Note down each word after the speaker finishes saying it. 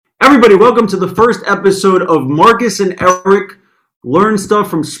Everybody, welcome to the first episode of Marcus and Eric Learn Stuff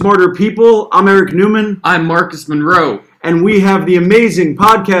from Smarter People. I'm Eric Newman. I'm Marcus Monroe. And we have the amazing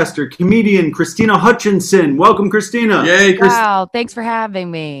podcaster, comedian, Christina Hutchinson. Welcome, Christina. Yay, Wow, thanks for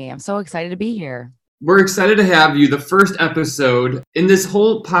having me. I'm so excited to be here. We're excited to have you. The first episode in this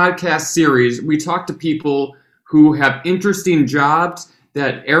whole podcast series, we talk to people who have interesting jobs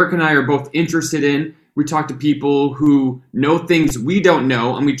that Eric and I are both interested in. We talk to people who know things we don't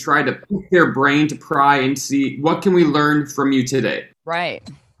know, and we try to pick their brain to pry and see what can we learn from you today. Right.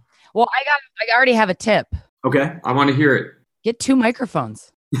 Well, I already have a tip. Okay. I want to hear it. Get 2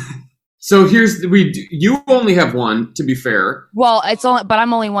 microphones. So you only have one, to be fair. Well, but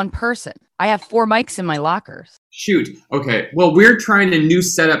I'm only one person. I have 4 mics in my lockers. Shoot. Okay. Well, we're trying a new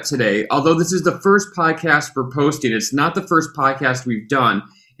setup today. Although this is the first podcast we're posting, it's not the first podcast we've done.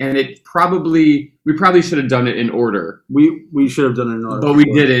 And we probably should have done it in order. We should have done it in order. But we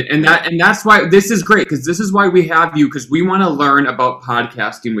didn't. And that's why this is great, because this is why we have you, because we want to learn about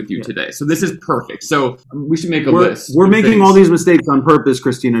podcasting with you today. So this is perfect. So we should make a list. We're making all these mistakes on purpose,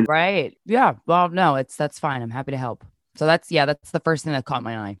 Christina. Right. Yeah. Well, no, that's fine. I'm happy to help. So that's the first thing that caught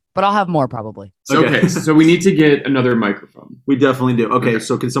my eye. But I'll have more probably. Okay. So we need to get another microphone. We definitely do. Okay.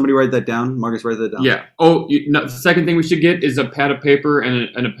 So can somebody write that down? Marcus, write that down. Yeah. Oh, the second thing we should get is a pad of paper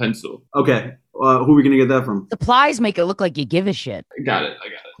and a pencil. Okay. Who are we going to get that from? Supplies make it look like you give a shit. I got it.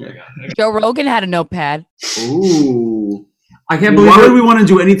 Joe Rogan had a notepad. Ooh. I can't believe Why would we want to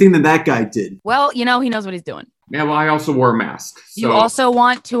do anything that guy did? Well, he knows what he's doing. Yeah, well, I also wore a mask. So. You also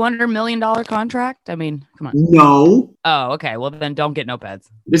want $200 million contract? I mean, come on. No. Oh, okay. Well, then don't get notepads.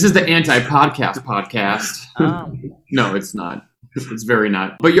 This is the anti-podcast podcast. Oh. No, it's not. It's very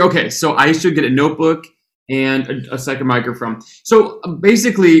not. But okay, so I should get a notebook and a second microphone. So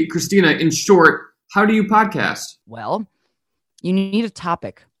basically, Christina, in short, how do you podcast? Well, you need a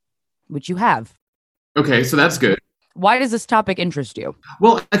topic, which you have. Okay, so that's good. Why does this topic interest you?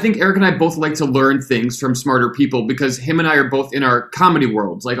 Well, I think Eric and I both like to learn things from smarter people because him and I are both in our comedy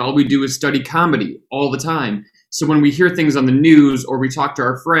worlds. Like all we do is study comedy all the time. So when we hear things on the news or we talk to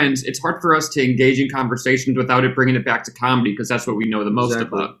our friends, it's hard for us to engage in conversations without it bringing it back to comedy because that's what we know the most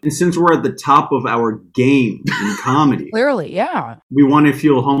about. And since we're at the top of our game in comedy, Clearly, yeah. we want to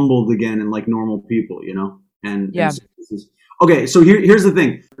feel humbled again and like normal people, you know? And yeah. Okay, so here's the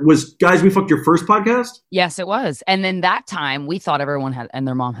thing. Was Guys We Fucked your first podcast? Yes, it was. And then that time, we thought everyone had, and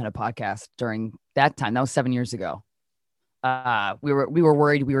their mom had a podcast during that time. That was 7 years ago. We were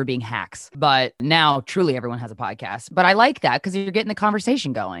worried we were being hacks, but now truly everyone has a podcast. But I like that because you're getting the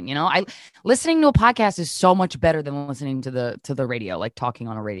conversation going. You know, listening to a podcast is so much better than listening to the radio, like talking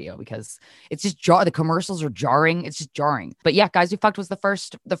on a radio, because it's just the commercials are jarring. It's just jarring. But yeah, Guys We Fucked was the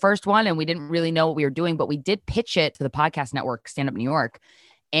first one, and we didn't really know what we were doing, but we did pitch it to the podcast network, Stand Up New York,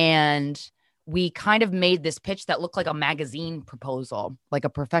 and we kind of made this pitch that looked like a magazine proposal, like a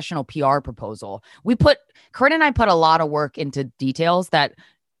professional PR proposal. Corinne and I put a lot of work into details that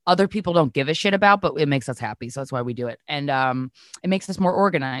other people don't give a shit about, but it makes us happy. So that's why we do it. And it makes us more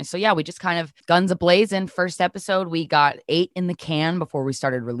organized. So yeah, we just kind of guns a-blazing. First episode, we got 8 in the can before we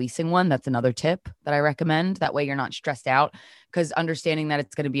started releasing one. That's another tip that I recommend. That way you're not stressed out, because understanding that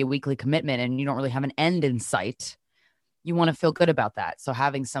it's going to be a weekly commitment and you don't really have an end in sight, you want to feel good about that. So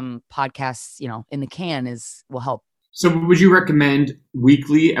having some podcasts, in the can will help. So would you recommend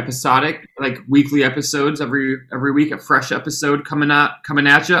weekly episodic, like weekly episodes every week, a fresh episode coming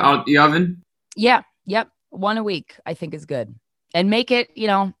at you out the oven? Yeah. Yep. 1 a week, I think is good. And make it,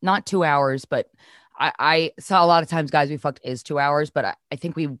 not 2 hours, but I saw a lot of times Guys We Fucked is 2 hours, but I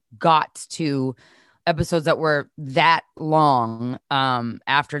think we got to episodes that were that long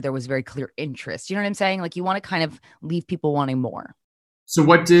after there was very clear interest. You know what I'm saying? Like you want to kind of leave people wanting more. So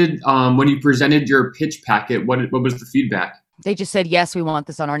what did, when you presented your pitch packet, what was the feedback? They just said, yes, we want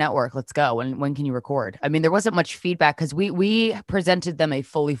this on our network. Let's go. When can you record? I mean, there wasn't much feedback because we presented them a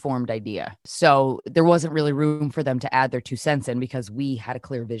fully formed idea. So there wasn't really room for them to add their 2 cents in because we had a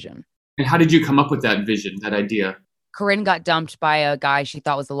clear vision. And how did you come up with that vision, that idea? Corinne got dumped by a guy she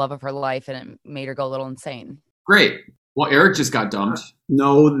thought was the love of her life, and it made her go a little insane. Great. Well, Eric just got dumped.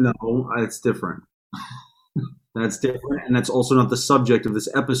 No, it's different. That's different, and that's also not the subject of this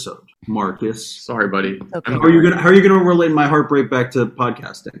episode, Marcus. Sorry, buddy. Okay. How are you gonna relate my heartbreak back to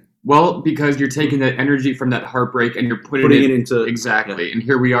podcasting? Well, because you're taking that energy from that heartbreak and you're putting it into exactly. Yeah. And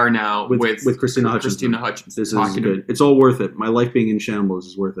here we are now with Christina Hutchinson. This is good. It's all worth it. My life being in shambles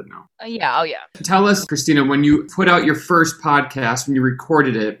is worth it now. Yeah. Oh yeah. Tell us, Christina, when you put out your first podcast, when you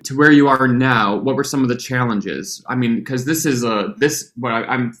recorded it to where you are now, what were some of the challenges? I mean, because what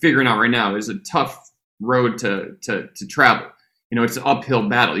I'm figuring out right now is a tough road to travel. it's an uphill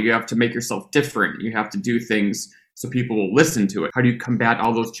battle. You have to make yourself different. You have to do things so people will listen to it. How do you combat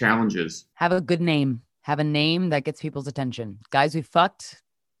all those challenges? Have a good name. Have a name that gets people's attention. Guys We Fucked,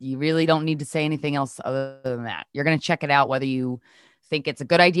 you really don't need to say anything else other than that. You're going to check it out whether you think it's a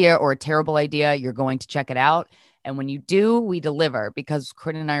good idea or a terrible idea. You're going to check it out. And when you do, we deliver, because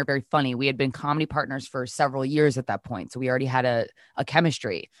Corinne and I are very funny. We had been comedy partners for several years at that point. So we already had a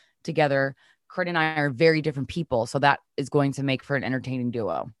chemistry together. Corinne and I are very different people. So that is going to make for an entertaining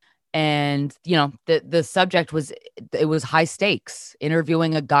duo. And, the subject was high stakes,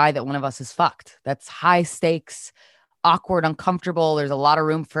 interviewing a guy that one of us has fucked. That's high stakes, awkward, uncomfortable. There's a lot of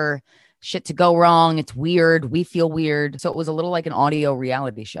room for shit to go wrong. It's weird. We feel weird. So it was a little like an audio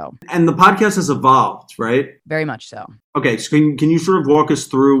reality show. And the podcast has evolved, right? Very much so. Okay, so can you sort of walk us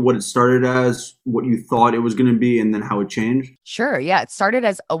through what it started as, what you thought it was going to be, and then how it changed? Sure. Yeah. It started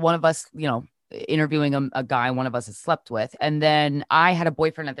as one of us, interviewing a guy one of us had slept with. And then I had a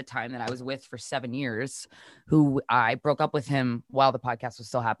boyfriend at the time that I was with for 7 years, who I broke up with him while the podcast was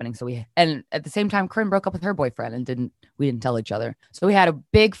still happening. And at the same time, Corinne broke up with her boyfriend and we didn't tell each other. So we had a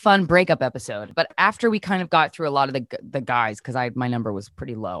big fun breakup episode. But after we kind of got through a lot of the guys, because my number was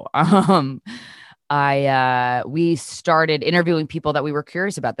pretty low, we started interviewing people that we were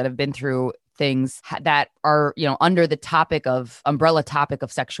curious about, that have been through things that are, under the umbrella topic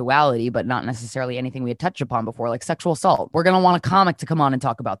of sexuality, but not necessarily anything we had touched upon before, like sexual assault. We're going to want a comic to come on and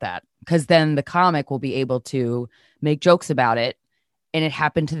talk about that, because then the comic will be able to make jokes about it, and it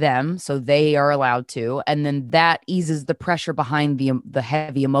happened to them, so they are allowed to. And then that eases the pressure behind the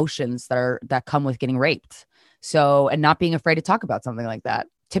heavy emotions that come with getting raped. So, and not being afraid to talk about something like that.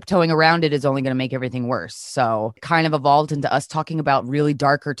 Tiptoeing around it is only going to make everything worse. So kind of evolved into us talking about really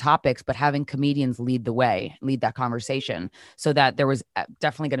darker topics, but having comedians lead that conversation, so that there was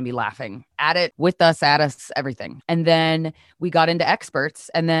definitely going to be laughing at it, with us, at us, everything. And then we got into experts.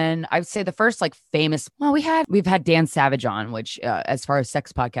 And then I'd say the first we've had Dan Savage on, which as far as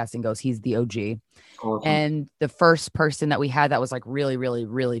sex podcasting goes, he's the OG. Awesome. And the first person that we had that was like really, really,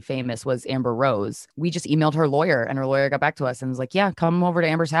 really famous was Amber Rose. We just emailed her lawyer, and her lawyer got back to us and was like, yeah, come over to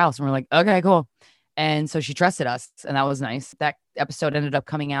Amber's house. And we're like, okay, cool. And so she trusted us, and that was nice. That episode ended up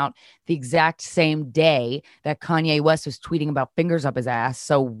coming out the exact same day that Kanye West was tweeting about fingers up his ass.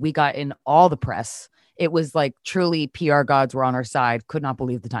 So we got in all the press. It was like truly PR gods were on our side. Could not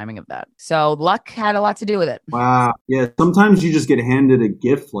believe the timing of that. So luck had a lot to do with it. Wow. Yeah. Sometimes you just get handed a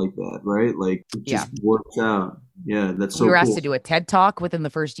gift like that, right? Like it just works out. Yeah, that's so cool. We were asked to do a TED Talk within the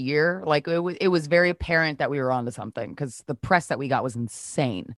first year. Like it was very apparent that we were onto something, because the press that we got was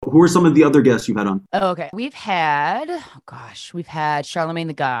insane. Who are some of the other guests you've had on? Oh, okay. We've had Charlemagne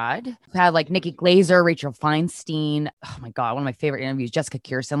the God. We've had like Nikki Glazer, Rachel Feinstein. Oh my God. One of my favorite interviews, Jessica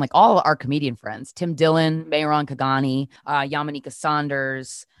Kirsten, like all our comedian friends, Tim Dillon, Mayron Kagani, Yamanika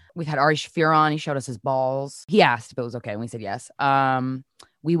Saunders. We've had Ari Shaffir on. He showed us his balls. He asked if it was okay, and we said yes.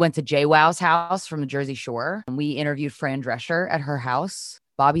 We went to JWoww's house from the Jersey Shore, and we interviewed Fran Drescher at her house.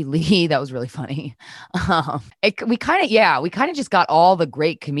 Bobby Lee, that was really funny. We kind of just got all the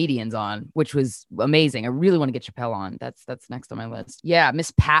great comedians on, which was amazing. I really want to get Chappelle on. That's next on my list. Yeah,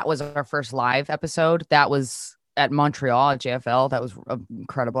 Miss Pat was our first live episode. That was at Montreal at JFL. That was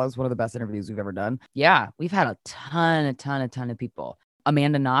incredible. That was one of the best interviews we've ever done. Yeah, we've had a ton of people.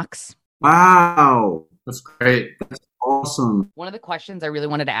 Amanda Knox. Wow, that's great. That's awesome. One of the questions I really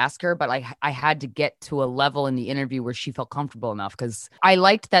wanted to ask her, but I had to get to a level in the interview where she felt comfortable enough, because I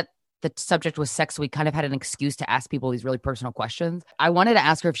liked that the subject was sex. So we kind of had an excuse to ask people these really personal questions. I wanted to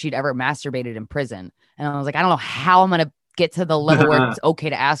ask her if she'd ever masturbated in prison. And I was like, I don't know how I'm going to get to the level where it's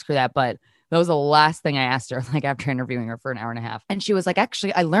okay to ask her that, but that was the last thing I asked her, like after interviewing her for an hour and a half. And she was like,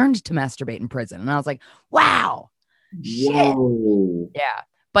 actually, I learned to masturbate in prison. And I was like, wow. Whoa. Shit. Yeah.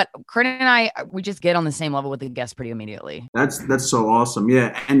 But Corinne and we just get on the same level with the guests pretty immediately. That's so awesome.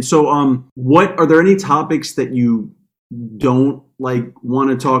 Yeah. And so, what are there any topics that you don't want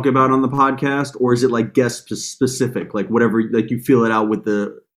to talk about on the podcast, or is it like guest specific, like whatever, like you feel it out with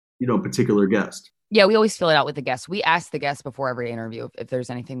the, particular guest? Yeah, we always fill it out with the guests. We ask the guests before every interview if there's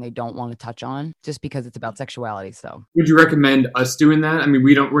anything they don't want to touch on, just because it's about sexuality. So, would you recommend us doing that? I mean,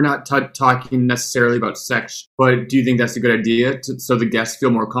 we're not talking necessarily about sex, but do you think that's a good idea so the guests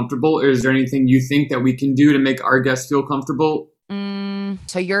feel more comfortable? Or is there anything you think that we can do to make our guests feel comfortable?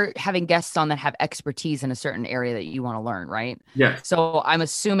 So you're having guests on that have expertise in a certain area that you want to learn, right? Yeah. So I'm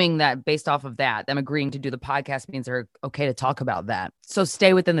assuming that based off of that, them agreeing to do the podcast means they're okay to talk about that. So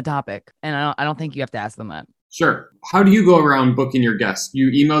stay within the topic. And I don't think you have to ask them that. Sure. How do you go around booking your guests?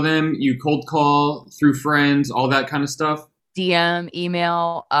 You email them, you cold call through friends, all that kind of stuff? DM,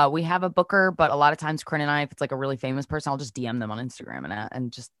 email. We have a booker, but a lot of times Corinne and I, if it's like a really famous person, I'll just DM them on Instagram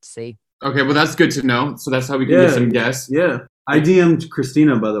and just see. Okay, well, that's good to know. So that's how we can get some guests. Yeah. I DM'd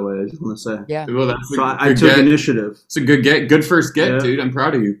Christina, by the way. I just want to say. Yeah. Well, that's So I took initiative. It's a good get. Good first get, dude. I'm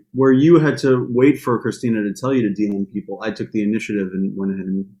proud of you. Where you had to wait for Christina to tell you to DM people, I took the initiative and went ahead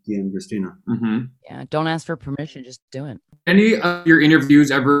and DM'd Christina. Mm-hmm. Yeah. Don't ask for permission. Just do it. Any of your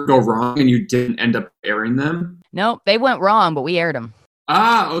interviews ever go wrong and you didn't end up airing them? No, they went wrong, but we aired them.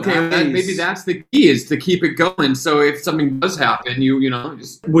 Ah, okay. Nice. Maybe that's the key, is to keep it going. So if something does happen, you know,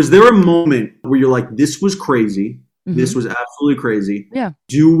 just... Was there a moment where you're like, this was crazy? Mm-hmm. This was absolutely crazy. Yeah.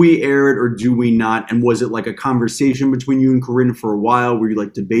 Do we air it or do we not? And was it like a conversation between you and Corinne for a while? Were you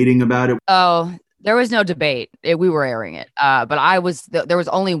like debating about it? Oh, there was no debate. We were airing it. But there was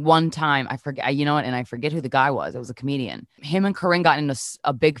only one time, I forget, you know what? And I forget who the guy was. It was a comedian. Him and Corinne got into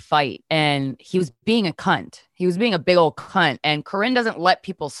a big fight and he was being a cunt. He was being a big old cunt. And Corinne doesn't let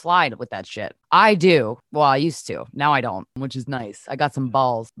people slide with that shit. I do. Well, I used to. Now I don't, which is nice. I got some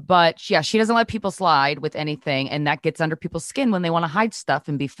balls. But yeah, she doesn't let people slide with anything. And that gets under people's skin when they want to hide stuff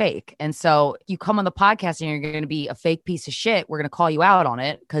and be fake. And so you come on the podcast and you're going to be a fake piece of shit. We're going to call you out on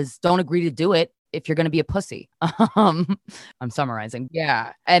it because don't agree to do it if you're going to be a pussy. I'm summarizing.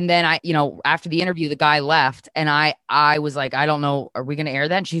 Yeah. And then after the interview, the guy left and I was like, I don't know. Are we going to air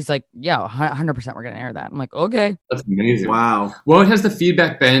that? And she's like, yeah, 100% we're going to air that. I'm like, okay. That's amazing. Wow. What has the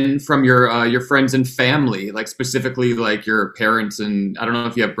feedback been from your friends and family? Like specifically like your parents, and I don't know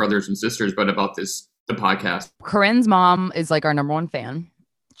if you have brothers and sisters, but about the podcast. Corinne's mom is like our number one fan.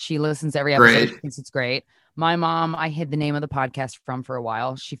 She listens to every episode. Great. She thinks it's great. My mom, I hid the name of the podcast from for a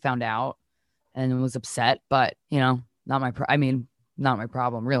while. She found out and was upset, but not my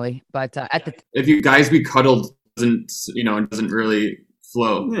problem really. But if you guys be cuddled, doesn't really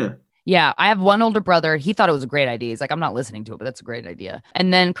flow. Yeah, I have one older brother. He thought it was a great idea. He's like, I'm not listening to it, but that's a great idea.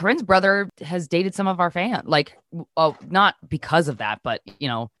 And then Corinne's brother has dated some of our fans, like, not because of that, but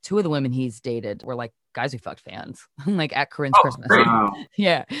two of the women he's dated were like guys who fucked fans, like at Corinne's Christmas. Wow.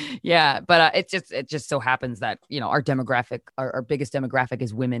 Yeah. But it just so happens that our demographic, our biggest demographic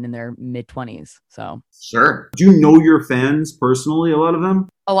is women in their mid-20s. So sure. Do you know your fans personally? A lot of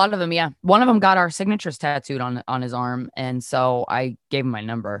them. Yeah. One of them got our signatures tattooed on his arm, and so I gave him my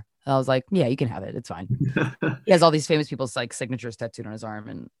number. I was like, yeah, you can have it. It's fine. He has all these famous people's like signatures tattooed on his arm.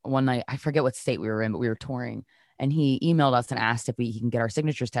 And one night, I forget what state we were in, but we were touring. And he emailed us and asked if he can get our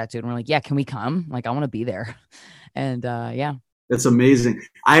signatures tattooed. And we're like, yeah, can we come? Like, I want to be there. And yeah. That's amazing.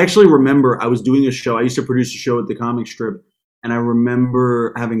 I actually remember I was doing a show. I used to produce a show at the Comic Strip. And I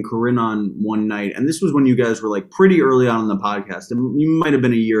remember having Corinne on one night. And this was when you guys were like pretty early on in the podcast. And you might have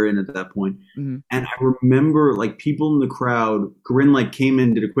been a year in at that point. Mm-hmm. And I remember like people in the crowd, Corinne like came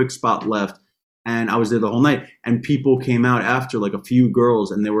in, did a quick spot left. And I was there the whole night. And people came out after, like a few girls.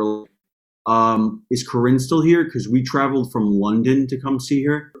 And they were like, is Corinne still here? Because we traveled from London to come see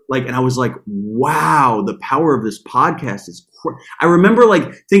her. Like, and I was like, wow, the power of this podcast is I remember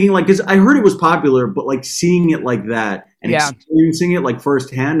like thinking like, because I heard it was popular, but like seeing it like that and experiencing it like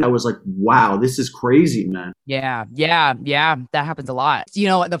firsthand, I was like, wow, this is crazy, man. Yeah. That happens a lot.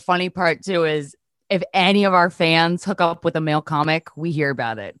 The funny part too is if any of our fans hook up with a male comic, we hear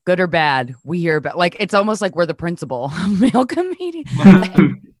about it. Good or bad, we hear about like, it's almost like we're the principal male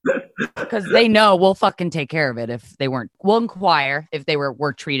comedian. Because they know we'll fucking take care of it if they weren't. We'll inquire if they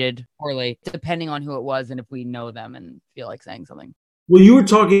were treated poorly, depending on who it was and if we know them and feel like saying something. Well, you were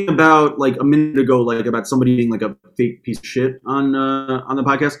talking about like a minute ago, like about somebody being like a fake piece of shit on the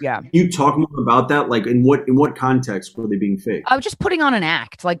podcast. Yeah. Can you talk more about that? Like in what context were they being fake? I was just putting on an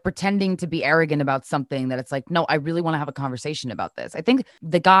act, like pretending to be arrogant about something that it's like, no, I really want to have a conversation about this. I think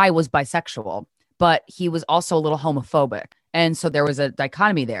the guy was bisexual, but he was also a little homophobic. And so there was a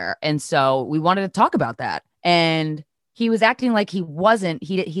dichotomy there. And so we wanted to talk about that. And he was acting like he wasn't,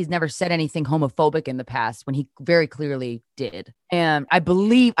 he's never said anything homophobic in the past when he very clearly did. And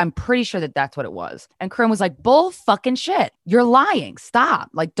I'm pretty sure that that's what it was. And Corinne was like, bull fucking shit. You're lying. Stop.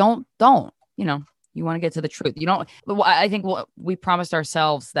 Like, don't, you want to get to the truth. I think we promised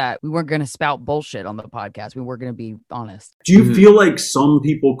ourselves that we weren't going to spout bullshit on the podcast. We were going to be honest. Do you feel like some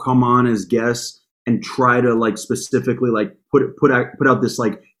people come on as guests and try to like specifically like put out this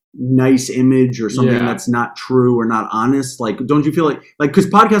like nice image or something that's not true or not honest? Like, don't you feel like because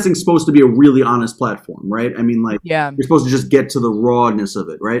podcasting is supposed to be a really honest platform, right? I mean, like, you're supposed to just get to the rawness of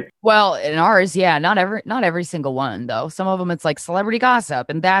it, right? Well, in ours, not every single one though. Some of them it's like celebrity gossip,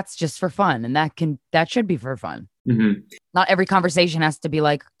 and that's just for fun, and that should be for fun. Mm-hmm. Not every conversation has to be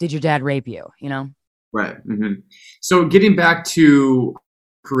like, did your dad rape you? Right. Mm-hmm. So getting back to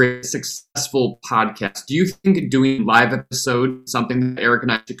create a successful podcast, do you think doing live episodes is something that Eric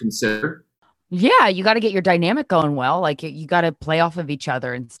and I should consider? Yeah, you got to get your dynamic going well. Like you got to play off of each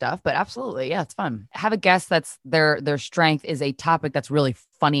other and stuff. But absolutely, yeah, it's fun. Have a guest that's their strength is a topic that's really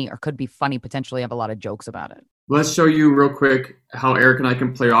funny or could be funny. Potentially have a lot of jokes about it. Let's show you real quick how Eric and I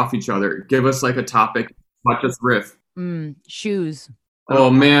can play off each other. Give us like a topic. Watch us riff. Shoes. Oh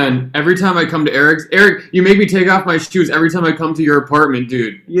man! Every time I come to Eric, you make me take off my shoes every time I come to your apartment,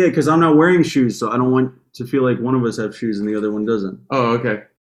 dude. Yeah, because I'm not wearing shoes, so I don't want to feel like one of us have shoes and the other one doesn't. Oh, okay.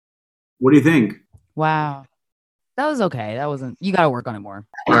 What do you think? Wow. That was okay. That wasn't, you got to work on it more.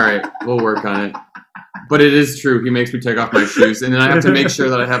 All right, we'll work on it. But it is true. He makes me take off my shoes. And then I have to make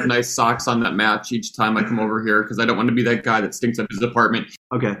sure that I have nice socks on that match each time I come over here because I don't want to be that guy that stinks up his apartment.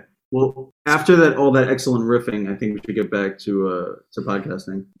 Okay. Well, after all that excellent riffing, I think we should get back to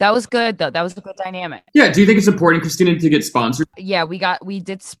podcasting. That was good, though. That was a good dynamic. Yeah. Do you think it's important, Christina, to get sponsored? Yeah, we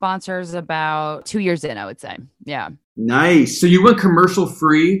did sponsors about 2 years in, I would say. Yeah. Nice. So you went commercial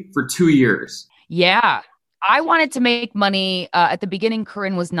free for 2 years. Yeah. I wanted to make money at the beginning.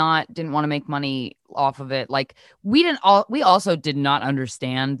 Corinne didn't want to make money off of it. Like we also did not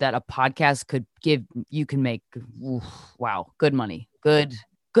understand that a podcast can make, good money.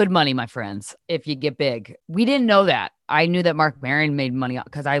 Good money, my friends, if you get big. We didn't know that. I knew that Mark Maron made money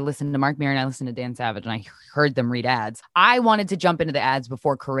because I listened to Mark Maron, I listened to Dan Savage, and I heard them read ads. I wanted to jump into the ads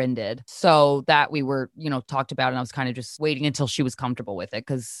before Corinne did so that we were, talked about, and I was kind of just waiting until she was comfortable with it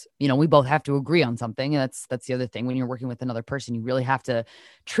because, we both have to agree on something. And that's the other thing. When you're working with another person, you really have to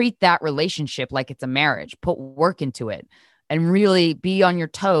treat that relationship like it's a marriage, put work into it. And really be on your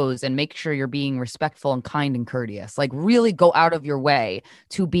toes and make sure you're being respectful and kind and courteous. Like really go out of your way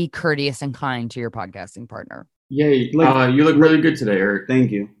to be courteous and kind to your podcasting partner. Yay. You look really good today, Eric.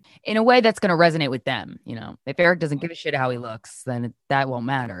 Thank you. In a way that's going to resonate with them. If Eric doesn't give a shit how he looks, then that won't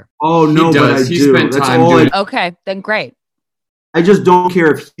matter. Oh, no, he does. but I he do. Spent that's time all doing Okay, then great. I just don't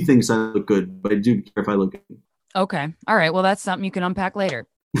care if he thinks I look good, but I do care if I look good. Okay. All right. Well, that's something you can unpack later.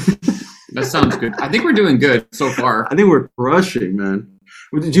 That sounds good. I think we're doing good so far. I think we're crushing, man.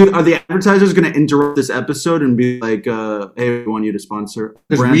 Are the advertisers going to interrupt this episode and be like, hey, we want you to sponsor?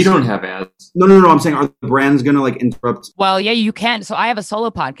 Because we don't have ads. No. I'm saying, are the brands going to interrupt? Well, yeah, you can. So I have a solo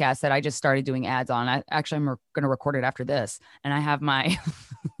podcast that I just started doing ads on. I'm going to record it after this. And I have my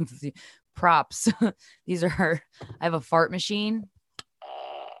props. I have a fart machine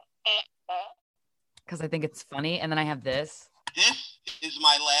because I think it's funny. And then I have this. This is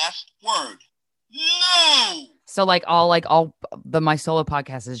my last word. No. So my solo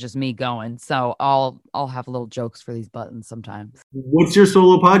podcast is just me going. So I'll have little jokes for these buttons sometimes. What's your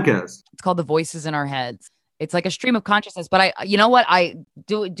solo podcast? It's called The Voices in Our Heads. It's like a stream of consciousness. But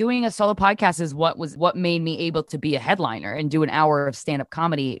doing a solo podcast is what made me able to be a headliner and do an hour of stand-up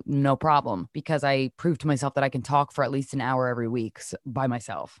comedy, no problem, because I proved to myself that I can talk for at least an hour every week by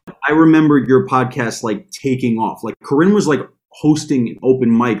myself. I remember your podcast taking off. Corinne was hosting an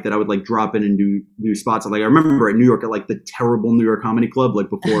open mic that I would drop in and do spots. I remember at New York at the terrible New York Comedy Club,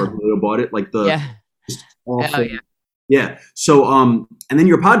 before Leo bought it, just awful. Oh, yeah. Yeah. So, and then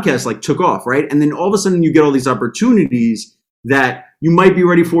your podcast took off, right? And then all of a sudden you get all these opportunities that you might be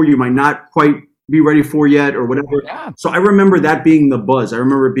ready for, you might not quite be ready for yet or whatever. Yeah. So I remember that being the buzz. I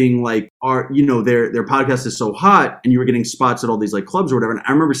remember it being their podcast is so hot and you were getting spots at all these clubs or whatever. And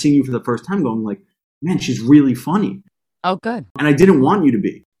I remember seeing you for the first time going man, she's really funny. Oh, good. And I didn't want you to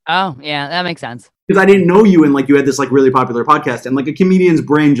be. Oh, yeah, that makes sense. Because I didn't know you and you had this really popular podcast and a comedian's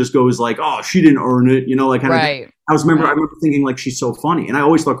brain just goes oh, she didn't earn it, kind right. of. I remember thinking she's so funny. And I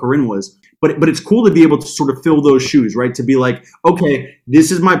always thought Corinne was. But it's cool to be able to sort of fill those shoes, right? To be okay,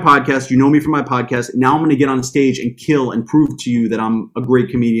 this is my podcast. You know me from my podcast. Now I'm going to get on stage and kill and prove to you that I'm a great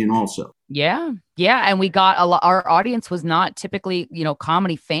comedian also. Yeah. Yeah. And we got our audience was not typically,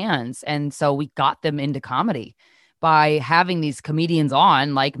 comedy fans. And so we got them into comedy by having these comedians on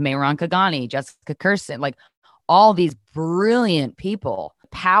Mehran Kagani, Jessica Kirsten, all these brilliant people.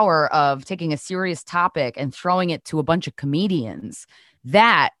 Power of taking a serious topic and throwing it to a bunch of comedians.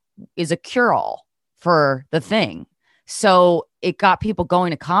 That is a cure-all for the thing. So it got people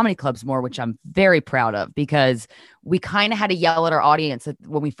going to comedy clubs more, which I'm very proud of because we kind of had to yell at our audience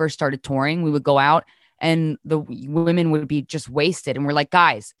when we first started touring. We would go out and the women would be just wasted. And we're like,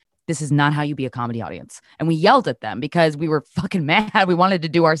 guys, this is not how you be a comedy audience. And we yelled at them because we were fucking mad. We wanted to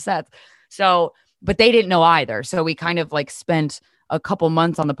do our sets. So, but they didn't know either. So we kind of spent a couple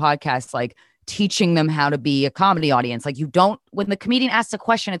months on the podcast, teaching them how to be a comedy audience. Like, you don't, when the comedian asks a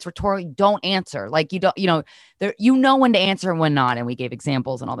question, it's rhetorical. You don't answer. Like, you don't, you know when to answer and when not. And we gave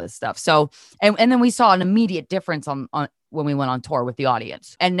examples and all this stuff. So, and then we saw an immediate difference on when we went on tour with the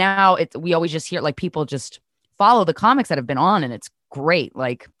audience. And now we always just hear, like, people just follow the comics that have been on, and it's great.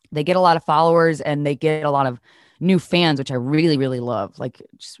 Like, they get a lot of followers and they get a lot of new fans, which I really, really love. Like,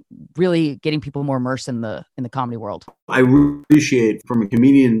 just really getting people more immersed in the comedy world. I appreciate, from a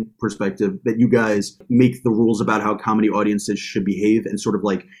comedian perspective, that you guys make the rules about how comedy audiences should behave and sort of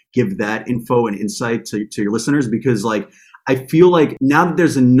like give that info and insight to your listeners, because like, I feel like now that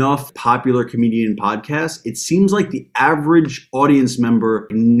there's enough popular comedian podcasts, it seems like the average audience member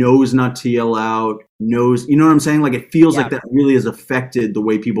knows not to yell out, knows, you know what I'm saying? Like, it feels like that really has affected the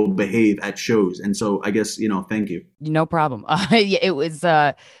way people behave at shows. And so I guess, thank you. No problem. It was,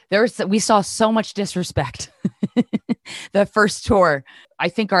 we saw so much disrespect the first tour. I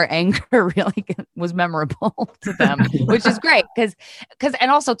think our anger really was memorable to them, which is great. Cause,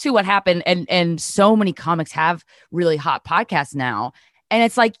 and also too, what happened, and so many comics have really hot podcasts now. And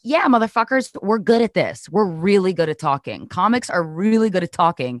it's like, yeah, motherfuckers, we're good at this. We're really good at talking. Comics are really good at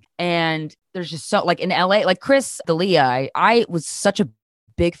talking. And there's just so, like, in LA, like Chris D'Elia, I was such a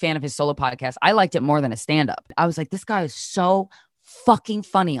big fan of his solo podcast. I liked it more than a stand-up. I was like, this guy is so fucking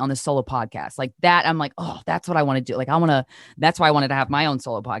funny on the solo podcast. Like that, I'm like, oh, that's what I want to do. Like, that's why I wanted to have my own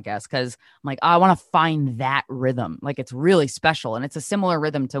solo podcast, because I'm like, I want to find that rhythm. Like, it's really special. And it's a similar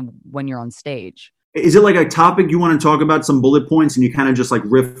rhythm to when you're on stage. Is it like a topic you want to talk about, some bullet points, and you kind of just like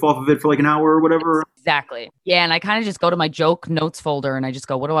riff off of it for like an hour or whatever? Exactly. Yeah. And I kind of just go to my joke notes folder and I just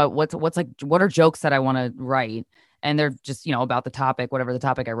go, what are jokes that I want to write? And they're just, about the topic, whatever the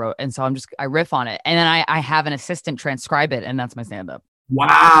topic I wrote. And so I riff on it. And then I have an assistant transcribe it, and that's my stand-up.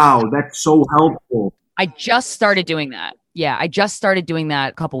 Wow. That's so helpful. I just started doing that. Yeah, I just started doing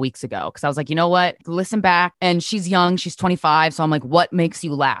that a couple weeks ago, because I was like, you know what? Listen back. And she's young. She's 25. So I'm like, what makes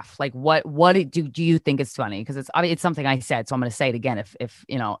you laugh? Like, what do you think is funny? Because it's something I said. So I'm going to say it again if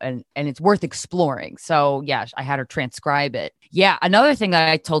and it's worth exploring. So yeah, I had her transcribe it. Yeah. Another thing that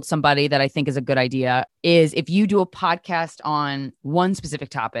I told somebody that I think is a good idea is, if you do a podcast on one specific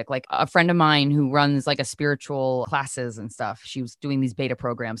topic, like a friend of mine who runs like a spiritual classes and stuff, she was doing these beta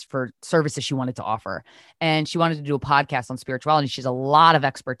programs for services she wanted to offer. And she wanted to do a podcast on spirituality. She's a lot of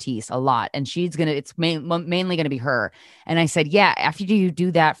expertise, a lot. And it's mainly going to be her. And I said, yeah, after you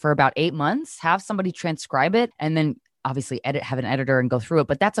do that for about 8 months, have somebody transcribe it, and then obviously have an editor and go through it.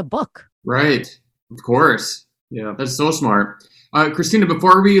 But that's a book. Right. Of course. Yeah. That's so smart. Christina,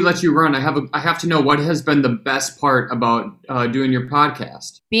 before we let you run, I have to know, what has been the best part about doing your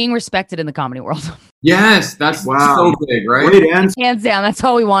podcast? Being respected in the comedy world. Yes, that's so big, right? Great answer. Hands down, that's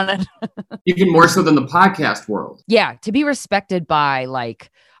all we wanted. Even more so than the podcast world. Yeah, to be respected by, like,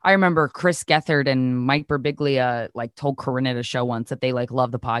 I remember Chris Gethard and Mike Birbiglia like told Corinne at a show once that they like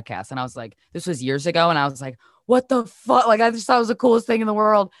love the podcast. And I was like, this was years ago. And I was like, what the fuck? Like, I just thought it was the coolest thing in the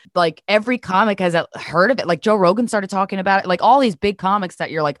world. Like, every comic has heard of it. Like, Joe Rogan started talking about it. Like, all these big comics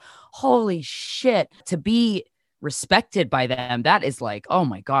that you're like, holy shit, to be respected by them, that is like, oh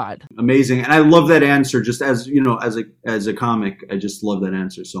my God. Amazing. And I love that answer. Just as a comic, I just love that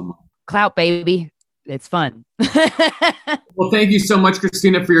answer so much. Clout, baby. It's fun. Well, thank you so much,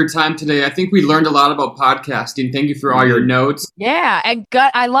 Christina, for your time today. I think we learned a lot about podcasting. Thank you for all your notes. Yeah. And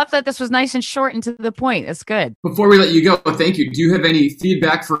I love that this was nice and short and to the point. It's good. Before we let you go, thank you. Do you have any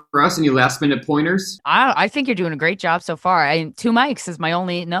feedback for us? Any last minute pointers? I think you're doing a great job so far. 2 mics is my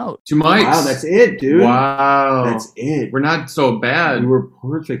only note. 2 mics. Wow, that's it, dude. Wow. That's it. We're not so bad. We were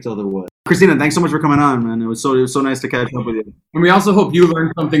perfect otherwise. Christina, thanks so much for coming on, man. It was so nice to catch up with you. And we also hope you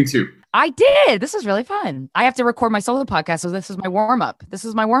learned something too. I did. This is really fun. I have to record my solo podcast, so this is my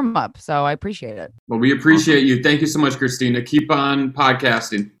warm-up. So I appreciate it. Well, we appreciate you. Thank you so much, Christina. Keep on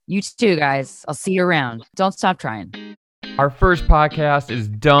podcasting. You too, guys. I'll see you around. Don't stop trying. Our first podcast is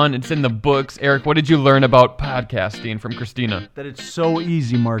done. It's in the books. Eric, what did you learn about podcasting from Christina? That it's so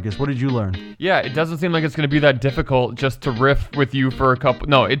easy, Marcus. What did you learn? Yeah, it doesn't seem like it's going to be that difficult just to riff with you for a couple.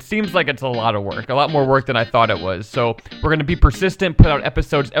 No, it seems like it's a lot of work, a lot more work than I thought it was. So we're going to be persistent, put out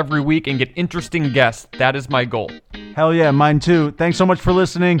episodes every week, and get interesting guests. That is my goal. Hell yeah, mine too. Thanks so much for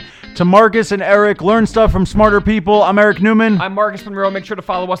listening to Marcus and Eric. Learn stuff from smarter people. I'm Eric Newman. I'm Marcus Monroe. Make sure to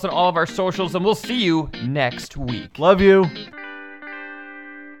follow us on all of our socials, and we'll see you next week. Love you.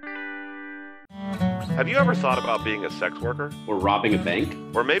 Have you ever thought about being a sex worker? Or robbing a bank?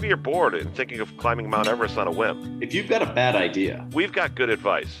 Or maybe you're bored and thinking of climbing Mount Everest on a whim. If you've got a bad idea, We've got good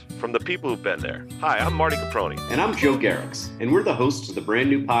advice from the people who've been there. Hi, I'm Marty Caproni. and I'm Joe Garrix, and we're the hosts of the brand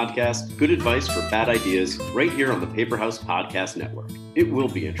new podcast, Good Advice for Bad Ideas, right here on the Paper House Podcast Network. It will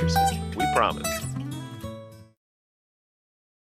be interesting. We promise.